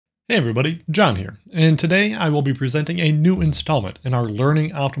Hey everybody, John here, and today I will be presenting a new installment in our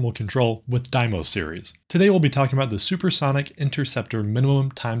Learning Optimal Control with Dymos series. Today we'll be talking about the supersonic interceptor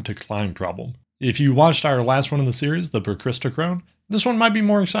minimum time to climb problem. If you watched our last one in the series, the Perchristochrone, this one might be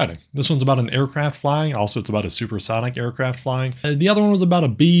more exciting. This one's about an aircraft flying, also it's about a supersonic aircraft flying. The other one was about a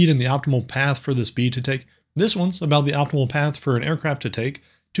bead and the optimal path for this bead to take. This one's about the optimal path for an aircraft to take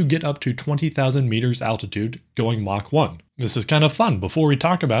to get up to 20,000 meters altitude going Mach 1. This is kind of fun. Before we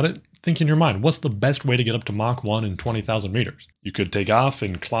talk about it, think in your mind, what's the best way to get up to Mach 1 in 20,000 meters? You could take off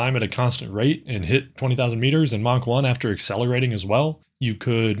and climb at a constant rate and hit 20,000 meters in Mach 1 after accelerating as well. You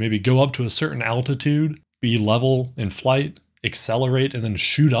could maybe go up to a certain altitude, be level in flight, accelerate, and then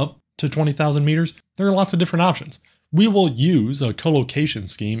shoot up to 20,000 meters. There are lots of different options. We will use a collocation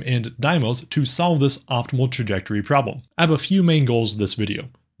scheme and Dymos to solve this optimal trajectory problem. I have a few main goals of this video.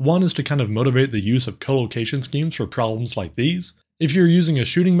 One is to kind of motivate the use of collocation schemes for problems like these. If you're using a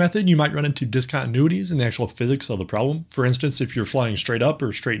shooting method, you might run into discontinuities in the actual physics of the problem. For instance, if you're flying straight up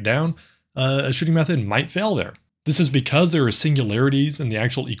or straight down, a shooting method might fail there. This is because there are singularities in the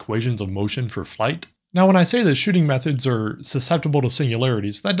actual equations of motion for flight. Now, when I say that shooting methods are susceptible to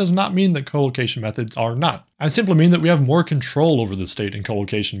singularities, that does not mean that collocation methods are not. I simply mean that we have more control over the state in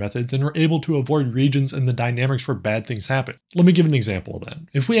collocation methods and we're able to avoid regions in the dynamics where bad things happen. Let me give an example of that.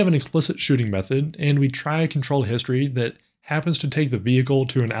 If we have an explicit shooting method and we try a control history that happens to take the vehicle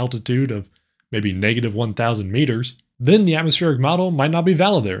to an altitude of maybe negative 1,000 meters, then the atmospheric model might not be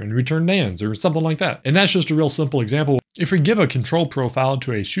valid there and return nans or something like that. And that's just a real simple example. If we give a control profile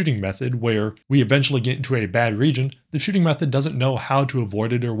to a shooting method where we eventually get into a bad region, the shooting method doesn't know how to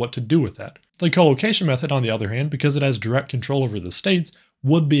avoid it or what to do with that. The collocation method, on the other hand, because it has direct control over the states,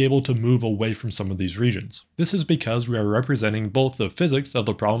 would be able to move away from some of these regions. This is because we are representing both the physics of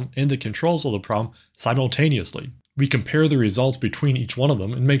the problem and the controls of the problem simultaneously. We compare the results between each one of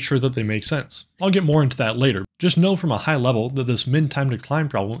them and make sure that they make sense. I'll get more into that later. Just know from a high level that this min time to climb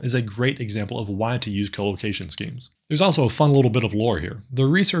problem is a great example of why to use collocation schemes. There's also a fun little bit of lore here. The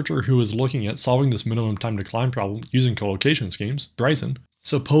researcher who is looking at solving this minimum time to climb problem using collocation schemes, Bryson,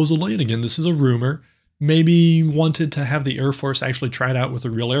 supposedly, and again this is a rumor, maybe wanted to have the Air Force actually try it out with a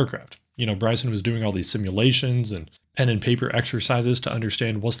real aircraft. You know, Bryson was doing all these simulations and pen and paper exercises to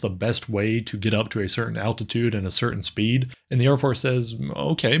understand what's the best way to get up to a certain altitude and a certain speed. And the Air Force says,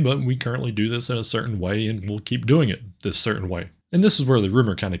 okay, but we currently do this in a certain way and we'll keep doing it this certain way. And this is where the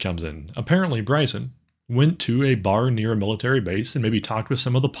rumor kind of comes in. Apparently Bryson went to a bar near a military base and maybe talked with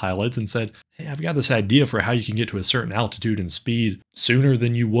some of the pilots and said, hey, I've got this idea for how you can get to a certain altitude and speed sooner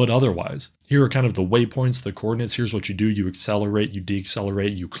than you would otherwise. Here are kind of the waypoints, the coordinates. Here's what you do. You accelerate, you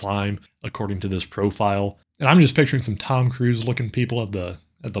deaccelerate, you climb according to this profile. And I'm just picturing some Tom Cruise looking people at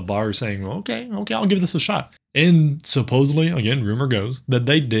the bar saying, okay, I'll give this a shot. And supposedly, again, rumor goes, that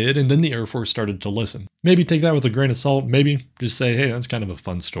they did, and then the Air Force started to listen. Maybe take that with a grain of salt, maybe just say, hey, that's kind of a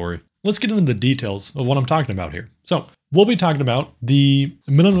fun story. Let's get into the details of what I'm talking about here. So we'll be talking about the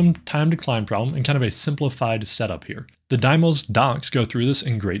minimum time to climb problem and kind of a simplified setup here. The Dymos docs go through this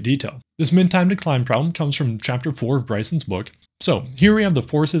in great detail. This min time to climb problem comes from chapter 4 of Bryson's book. So here we have the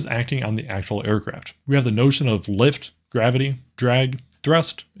forces acting on the actual aircraft. We have the notion of lift, gravity, drag,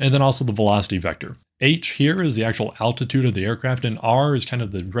 thrust, and then also the velocity vector. H here is the actual altitude of the aircraft, and R is kind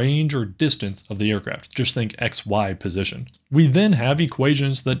of the range or distance of the aircraft. Just think XY position. We then have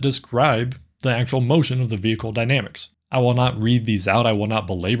equations that describe the actual motion of the vehicle dynamics. I will not read these out, I will not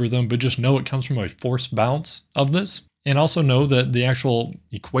belabor them, but just know it comes from a force balance of this. And also know that the actual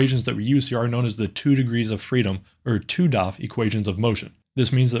equations that we use here are known as the 2 degrees of freedom, or 2DOF equations of motion.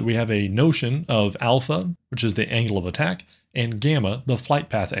 This means that we have a notion of alpha, which is the angle of attack, and gamma, the flight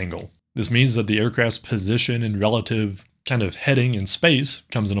path angle. This means that the aircraft's position and relative kind of heading in space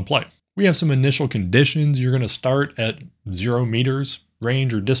comes into play. We have some initial conditions. You're going to start at 0 meters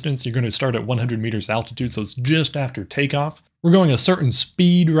range or distance. You're going to start at 100 meters altitude, so it's just after takeoff. We're going a certain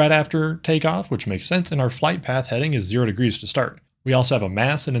speed right after takeoff, which makes sense, and our flight path heading is 0 degrees to start. We also have a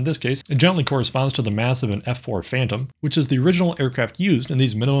mass, and in this case, it generally corresponds to the mass of an F-4 Phantom, which is the original aircraft used in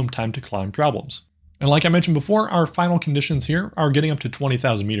these minimum time to climb problems. And like I mentioned before, our final conditions here are getting up to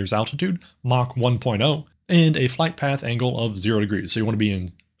 20,000 meters altitude, Mach 1.0, and a flight path angle of 0 degrees. So you want to be in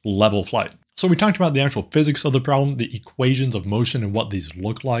level flight. So we talked about the actual physics of the problem, the equations of motion and what these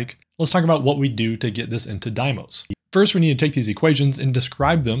look like. Let's talk about what we do to get this into Dymos. First, we need to take these equations and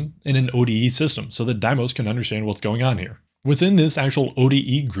describe them in an ODE system so that Dymos can understand what's going on here. Within this actual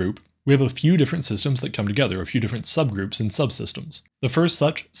ODE group, we have a few different systems that come together, a few different subgroups and subsystems. The first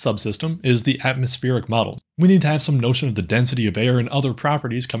such subsystem is the atmospheric model. We need to have some notion of the density of air and other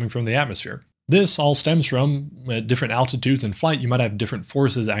properties coming from the atmosphere. This all stems from at different altitudes in flight, you might have different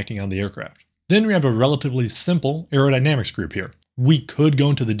forces acting on the aircraft. Then we have a relatively simple aerodynamics group here. We could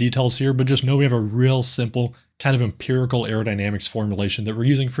go into the details here, but just know we have a real simple kind of empirical aerodynamics formulation that we're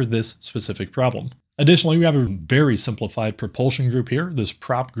using for this specific problem. Additionally, we have a very simplified propulsion group here, this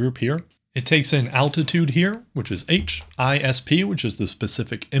prop group here. It takes in altitude here, which is h, ISP, which is the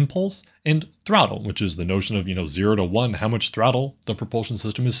specific impulse, and throttle, which is the notion of, 0 to 1, how much throttle the propulsion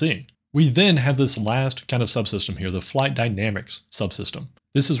system is seeing. We then have this last kind of subsystem here, the flight dynamics subsystem.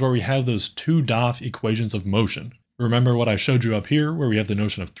 This is where we have those two DOF equations of motion. Remember what I showed you up here, where we have the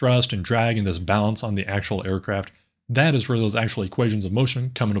notion of thrust and drag and this balance on the actual aircraft? That is where those actual equations of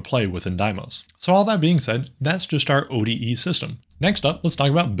motion come into play within Dymos. So all that being said, that's just our ODE system. Next up, let's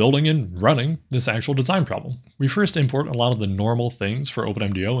talk about building and running this actual design problem. We first import a lot of the normal things for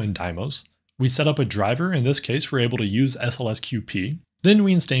OpenMDO in Dymos. We set up a driver. In this case, we're able to use SLSQP. Then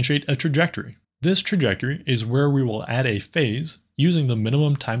we instantiate a trajectory. This trajectory is where we will add a phase using the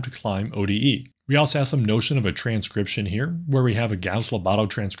minimum time to climb ODE. We also have some notion of a transcription here, where we have a Gauss-Lobato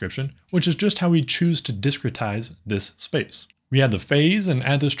transcription, which is just how we choose to discretize this space. We add the phase and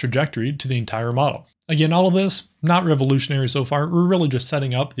add this trajectory to the entire model. Again, all of this, not revolutionary so far. We're really just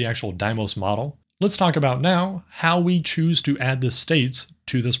setting up the actual Dymos model. Let's talk about now how we choose to add the states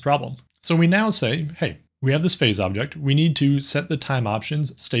to this problem. So we now say, hey, we have this phase object. We need to set the time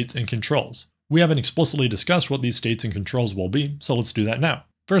options, states, and controls. We haven't explicitly discussed what these states and controls will be, so let's do that now.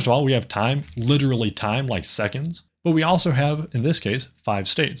 First of all, we have time, literally time, like seconds, but we also have, in this case, 5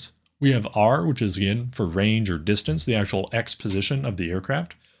 states. We have R, which is again for range or distance, the actual X position of the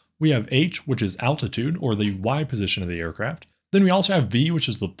aircraft. We have H, which is altitude or the Y position of the aircraft. Then we also have V, which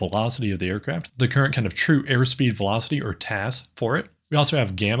is the velocity of the aircraft, the current kind of true airspeed velocity or TAS for it. We also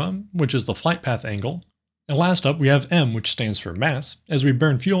have gamma, which is the flight path angle. And last up, we have M, which stands for mass. As we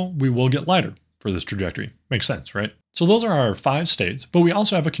burn fuel, we will get lighter for this trajectory. Makes sense, right? So those are our 5 states, but we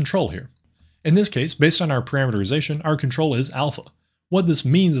also have a control here. In this case, based on our parameterization, our control is alpha. What this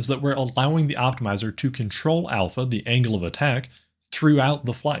means is that we're allowing the optimizer to control alpha, the angle of attack, throughout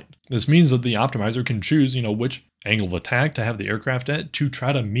the flight. This means that the optimizer can choose, which angle of attack to have the aircraft at to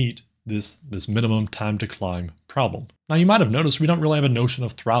try to meet this minimum time to climb problem. Now you might have noticed we don't really have a notion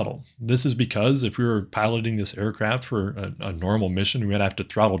of throttle. This is because if we were piloting this aircraft for a normal mission, we would have to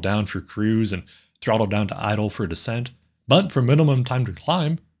throttle down for cruise and throttle down to idle for descent. But for minimum time to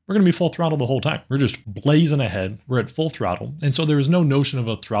climb, we're going to be full throttle the whole time. We're just blazing ahead. We're at full throttle. And so there is no notion of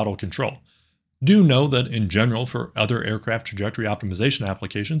a throttle control. Do know that in general, for other aircraft trajectory optimization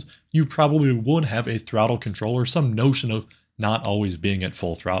applications, you probably would have a throttle control or some notion of not always being at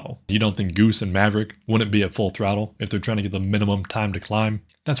full throttle. You don't think Goose and Maverick wouldn't be at full throttle if they're trying to get the minimum time to climb?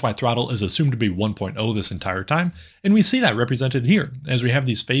 That's why throttle is assumed to be 1.0 this entire time, and we see that represented here as we have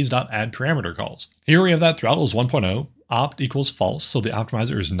these phase.add parameter calls. Here we have that throttle is 1.0, opt equals false, so the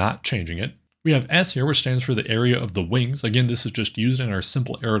optimizer is not changing it. We have S here, which stands for the area of the wings. Again, this is just used in our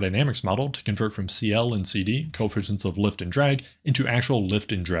simple aerodynamics model to convert from CL and CD, coefficients of lift and drag, into actual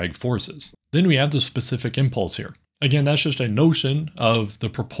lift and drag forces. Then we have the specific impulse here. Again, that's just a notion of the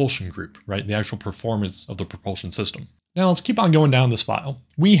propulsion group, right? The actual performance of the propulsion system. Now let's keep on going down this file.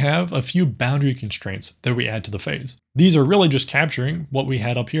 We have a few boundary constraints that we add to the phase. These are really just capturing what we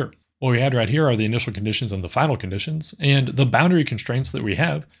had up here. What we had right here are the initial conditions and the final conditions, and the boundary constraints that we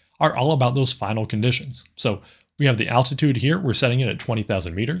have are all about those final conditions. So we have the altitude here, we're setting it at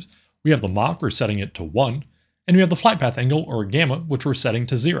 20,000 meters. We have the Mach, we're setting it to 1. And we have the flight path angle, or gamma, which we're setting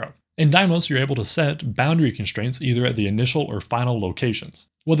to 0. In Dymos, you're able to set boundary constraints either at the initial or final locations.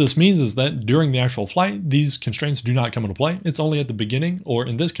 What this means is that during the actual flight, these constraints do not come into play. It's only at the beginning, or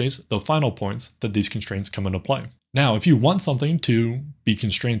in this case, the final points, that these constraints come into play. Now, if you want something to be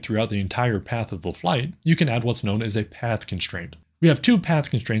constrained throughout the entire path of the flight, you can add what's known as a path constraint. We have 2 path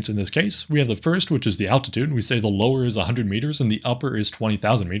constraints in this case. We have the first, which is the altitude. We say the lower is 100 meters and the upper is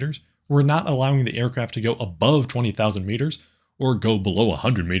 20,000 meters. We're not allowing the aircraft to go above 20,000 meters or go below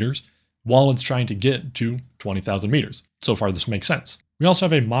 100 meters while it's trying to get to 20,000 meters. So far, this makes sense. We also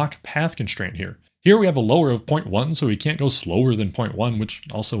have a Mach path constraint here. Here we have a lower of 0.1, so we can't go slower than 0.1, which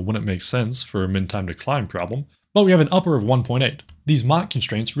also wouldn't make sense for a min time to climb problem. But we have an upper of 1.8. These Mach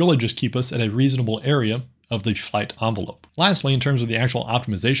constraints really just keep us at a reasonable area of the flight envelope. Lastly, in terms of the actual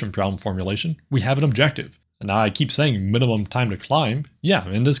optimization problem formulation, we have an objective. And now I keep saying minimum time to climb. Yeah,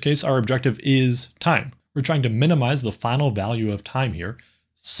 in this case, our objective is time. We're trying to minimize the final value of time here.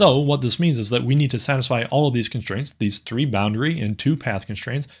 So what this means is that we need to satisfy all of these constraints, these 3 boundary and 2 path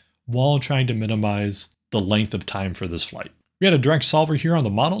constraints, while trying to minimize the length of time for this flight. We had a direct solver here on the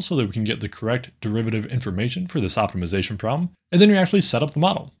model so that we can get the correct derivative information for this optimization problem. And then we actually set up the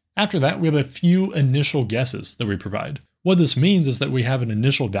model. After that, we have a few initial guesses that we provide. What this means is that we have an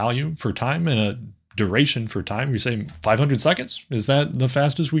initial value for time and a duration for time. We say 500 seconds. Is that the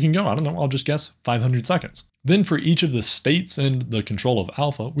fastest we can go? I don't know. I'll just guess 500 seconds. Then for each of the states and the control of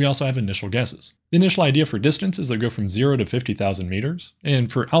alpha, we also have initial guesses. The initial idea for distance is that we go from 0 to 50,000 meters.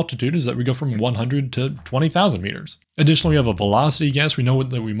 And for altitude is that we go from 100 to 20,000 meters. Additionally, we have a velocity guess. We know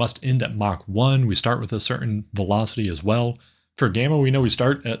that we must end at Mach 1. We start with a certain velocity as well. For gamma, we know we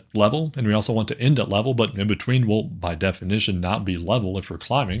start at level, and we also want to end at level, but in between will, by definition, not be level if we're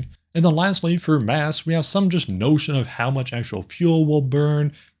climbing. And then lastly, for mass, we have some just notion of how much actual fuel will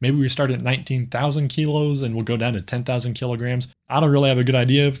burn. Maybe we start at 19,000 kilos and we'll go down to 10,000 kilograms. I don't really have a good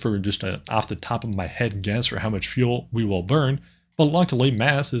idea for just an off the top of my head guess for how much fuel we will burn, but luckily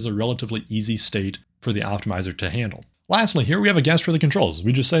mass is a relatively easy state for the optimizer to handle. Lastly, here we have a guess for the controls.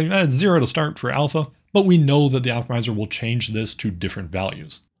 We just say it's 0 to start for alpha, but we know that the optimizer will change this to different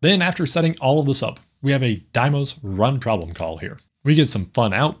values. Then after setting all of this up, we have a Dymos run problem call here. We get some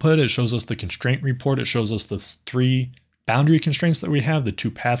fun output. It shows us the constraint report. It shows us the 3 boundary constraints that we have, the 2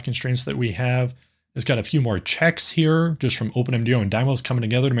 path constraints that we have. It's got a few more checks here just from OpenMDO and Dymos coming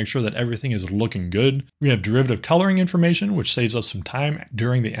together to make sure that everything is looking good. We have derivative coloring information, which saves us some time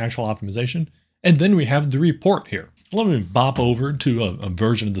during the actual optimization. And then we have the report here. Let me bop over to a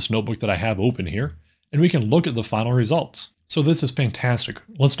version of this notebook that I have open here, and we can look at the final results. So this is fantastic.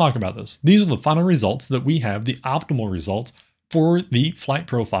 Let's talk about this. These are the final results that we have, the optimal results for the flight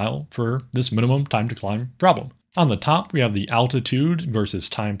profile for this minimum time to climb problem. On the top, we have the altitude versus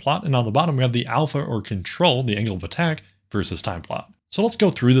time plot, and on the bottom, we have the alpha or control, the angle of attack, versus time plot. So let's go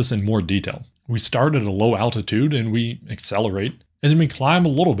through this in more detail. We start at a low altitude and we accelerate, and then we climb a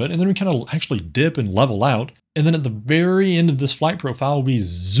little bit, and then we kind of actually dip and level out. And then at the very end of this flight profile, we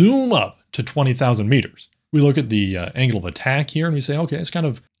zoom up to 20,000 meters. We look at the angle of attack here and we say, okay, it's kind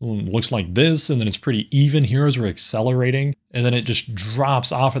of looks like this. And then it's pretty even here as we're accelerating. And then it just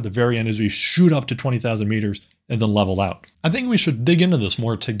drops off at the very end as we shoot up to 20,000 meters and then level out. I think we should dig into this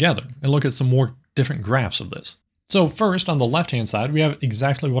more together and look at some more different graphs of this. So first, on the left-hand side, we have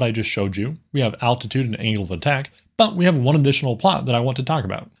exactly what I just showed you. We have altitude and angle of attack, but we have one additional plot that I want to talk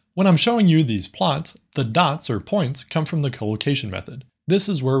about. When I'm showing you these plots, the dots or points come from the collocation method. This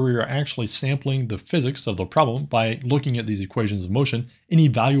is where we are actually sampling the physics of the problem by looking at these equations of motion and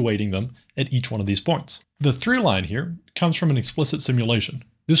evaluating them at each one of these points. The through line here comes from an explicit simulation.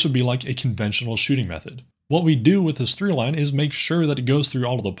 This would be like a conventional shooting method. What we do with this through line is make sure that it goes through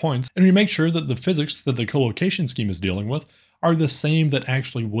all of the points, and we make sure that the physics that the collocation scheme is dealing with are the same that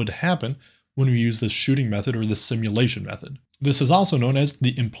actually would happen when we use this shooting method or this simulation method. This is also known as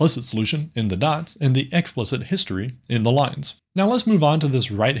the implicit solution in the dots and the explicit history in the lines. Now let's move on to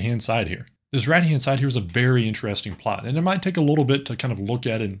this right-hand side here. This right-hand side here is a very interesting plot, and it might take a little bit to kind of look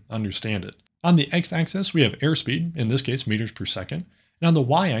at and understand it. On the x-axis, we have airspeed, in this case meters per second, and on the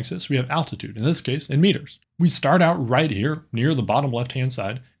y-axis, we have altitude, in this case in meters. We start out right here near the bottom left-hand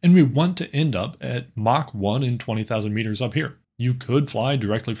side, and we want to end up at Mach 1 in 20,000 meters up here. You could fly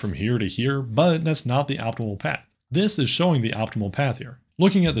directly from here to here, but that's not the optimal path. This is showing the optimal path here.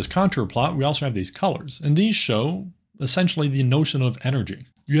 Looking at this contour plot, we also have these colors, and these show essentially the notion of energy.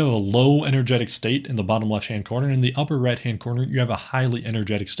 You have a low energetic state in the bottom left-hand corner, and in the upper right-hand corner, you have a highly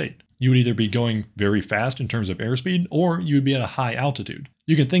energetic state. You would either be going very fast in terms of airspeed, or you would be at a high altitude.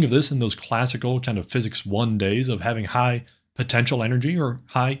 You can think of this in those classical kind of physics 1 days of having high potential energy or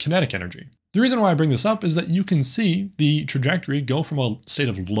high kinetic energy. The reason why I bring this up is that you can see the trajectory go from a state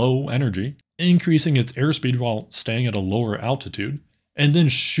of low energy, increasing its airspeed while staying at a lower altitude, and then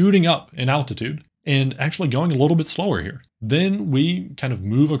shooting up in altitude and actually going a little bit slower here. Then we kind of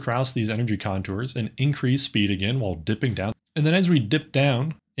move across these energy contours and increase speed again while dipping down. And then as we dip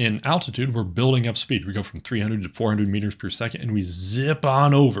down in altitude, we're building up speed. We go from 300 to 400 meters per second and we zip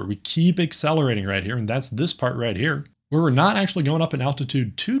on over. We keep accelerating right here. And that's this part right here, where we're not actually going up in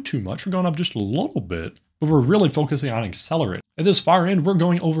altitude too much. We're going up just a little bit, but we're really focusing on accelerating. At this far end, we're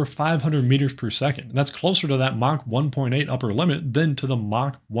going over 500 meters per second. And that's closer to that Mach 1.8 upper limit than to the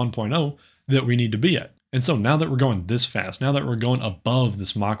Mach 1.0 that we need to be at. And so now that we're going this fast, now that we're going above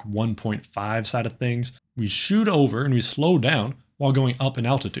this Mach 1.5 side of things, we shoot over and we slow down while going up in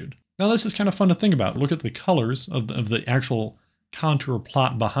altitude. Now this is kind of fun to think about. Look at the colors of the actual contour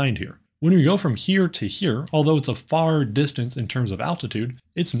plot behind here. When we go from here to here, although it's a far distance in terms of altitude,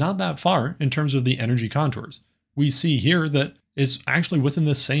 it's not that far in terms of the energy contours. We see here that it's actually within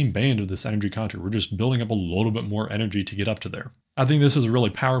the same band of this energy contour. We're just building up a little bit more energy to get up to there. I think this is a really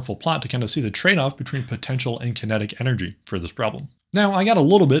powerful plot to kind of see the trade-off between potential and kinetic energy for this problem. Now, I got a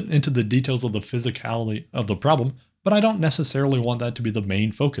little bit into the details of the physicality of the problem, but I don't necessarily want that to be the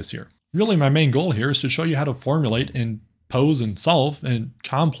main focus here. Really, my main goal here is to show you how to formulate and pose and solve a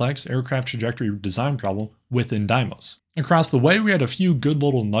complex aircraft trajectory design problem within Dymos. Across the way, we had a few good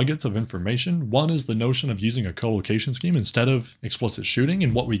little nuggets of information. One is the notion of using a collocation scheme instead of explicit shooting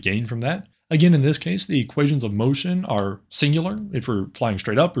and what we gain from that. Again, in this case, the equations of motion are singular. If we're flying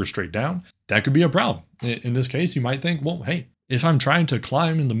straight up or straight down, that could be a problem. In this case, you might think, well, hey, if I'm trying to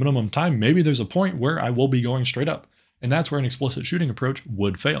climb in the minimum time, maybe there's a point where I will be going straight up. And that's where an explicit shooting approach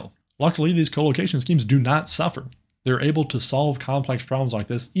would fail. Luckily, these collocation schemes do not suffer. They're able to solve complex problems like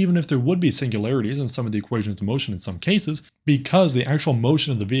this, even if there would be singularities in some of the equations of motion in some cases, because the actual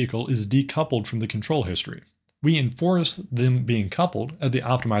motion of the vehicle is decoupled from the control history. We enforce them being coupled at the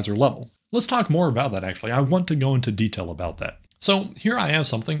optimizer level. Let's talk more about that actually. I want to go into detail about that. So here I have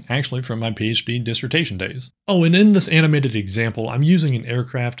something actually from my PhD dissertation days. Oh, and in this animated example, I'm using an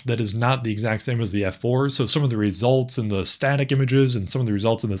aircraft that is not the exact same as the F4, so some of the results in the static images and some of the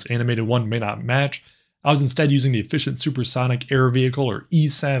results in this animated one may not match. I was instead using the efficient supersonic air vehicle or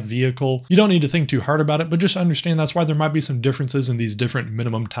ESAV vehicle. You don't need to think too hard about it, but just understand that's why there might be some differences in these different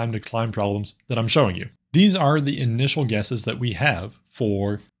minimum time to climb problems that I'm showing you. These are the initial guesses that we have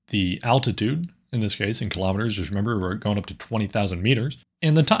for the altitude, in this case in kilometers, just remember we're going up to 20,000 meters,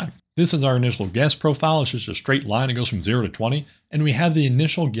 and the time. This is our initial guess profile. It's just a straight line. It goes from 0 to 20, and we have the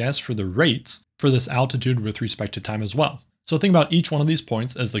initial guess for the rates for this altitude with respect to time as well. So think about each one of these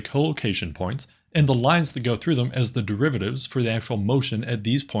points as the collocation points, and the lines that go through them as the derivatives for the actual motion at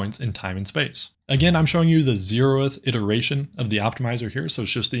these points in time and space. Again, I'm showing you the 0th iteration of the optimizer here, so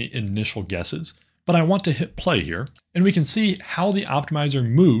it's just the initial guesses. But I want to hit play here, and we can see how the optimizer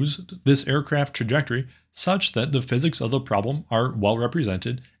moves this aircraft trajectory such that the physics of the problem are well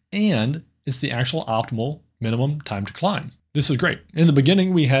represented, and it's the actual optimal minimum time to climb. This is great. In the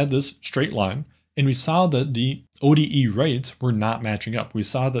beginning, we had this straight line, and we saw that the ODE rates were not matching up. We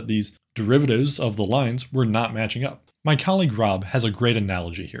saw that these derivatives of the lines were not matching up. My colleague Rob has a great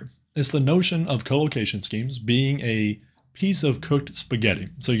analogy here. It's the notion of collocation schemes being a piece of cooked spaghetti.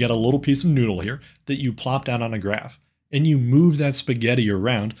 So you got a little piece of noodle here that you plop down on a graph, and you move that spaghetti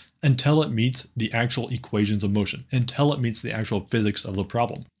around until it meets the actual equations of motion, until it meets the actual physics of the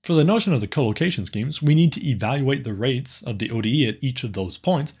problem. For the notion of the collocation schemes, we need to evaluate the rates of the ODE at each of those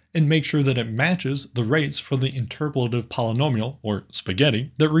points and make sure that it matches the rates for the interpolative polynomial, or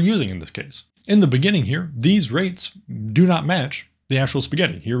spaghetti, that we're using in this case. In the beginning here, these rates do not match the actual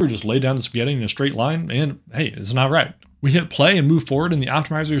spaghetti. Here we just lay down the spaghetti in a straight line, and hey, it's not right. We hit play and move forward, and the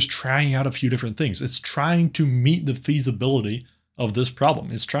optimizer is trying out a few different things. It's trying to meet the feasibility of this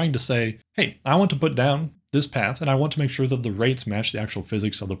problem. It's trying to say, hey, I want to put down this path, and I want to make sure that the rates match the actual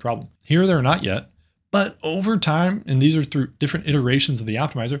physics of the problem. Here they're not yet, but over time, and these are through different iterations of the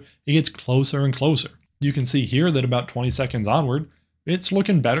optimizer, it gets closer and closer. You can see here that about 20 seconds onward, it's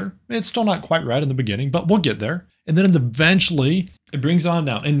looking better. It's still not quite right in the beginning, but we'll get there. And then eventually it brings on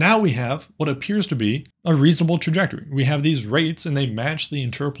down. And now we have what appears to be a reasonable trajectory. We have these rates, and they match the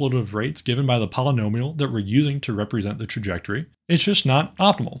interpolative rates given by the polynomial that we're using to represent the trajectory. It's just not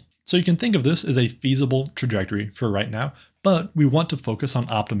optimal. So you can think of this as a feasible trajectory for right now, but we want to focus on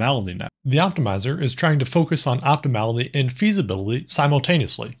optimality now. The optimizer is trying to focus on optimality and feasibility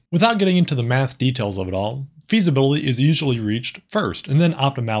simultaneously. Without getting into the math details of it all, feasibility is usually reached first, and then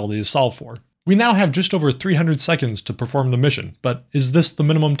optimality is solved for. We now have just over 300 seconds to perform the mission, but is this the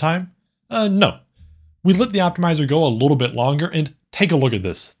minimum time? No. We let the optimizer go a little bit longer, and take a look at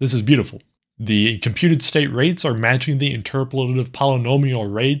this. This is beautiful. The computed state rates are matching the interpolative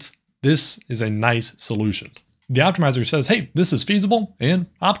polynomial rates. This is a nice solution. The optimizer says, hey, this is feasible and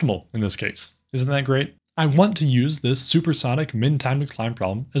optimal in this case. Isn't that great? I want to use this supersonic min time to climb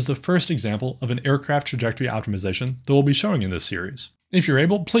problem as the first example of an aircraft trajectory optimization that we'll be showing in this series. If you're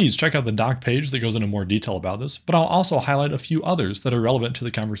able, please check out the doc page that goes into more detail about this, but I'll also highlight a few others that are relevant to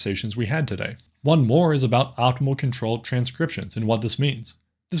the conversations we had today. One more is about optimal controlled transcriptions and what this means.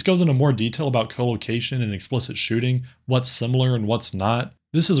 This goes into more detail about collocation and explicit shooting, what's similar and what's not.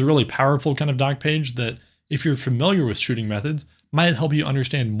 This is a really powerful kind of doc page that, if you're familiar with shooting methods, might help you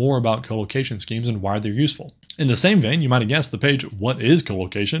understand more about collocation schemes and why they're useful. In the same vein, you might have guessed the page What is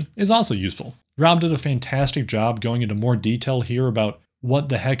Collocation is also useful. Rob did a fantastic job going into more detail here about what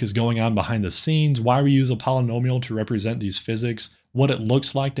the heck is going on behind the scenes, why we use a polynomial to represent these physics, what it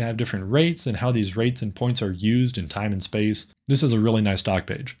looks like to have different rates, and how these rates and points are used in time and space. This is a really nice doc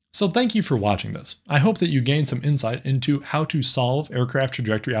page. So thank you for watching this. I hope that you gained some insight into how to solve aircraft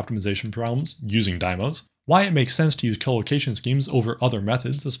trajectory optimization problems using Dymos. why it makes sense to use collocation schemes over other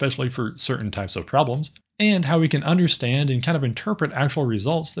methods, especially for certain types of problems, and how we can understand and kind of interpret actual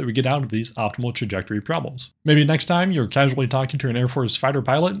results that we get out of these optimal trajectory problems. Maybe next time you're casually talking to an Air Force fighter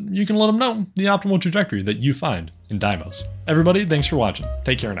pilot, you can let them know the optimal trajectory that you find in Dymos. Everybody, thanks for watching.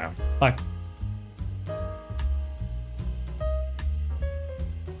 Take care now. Bye.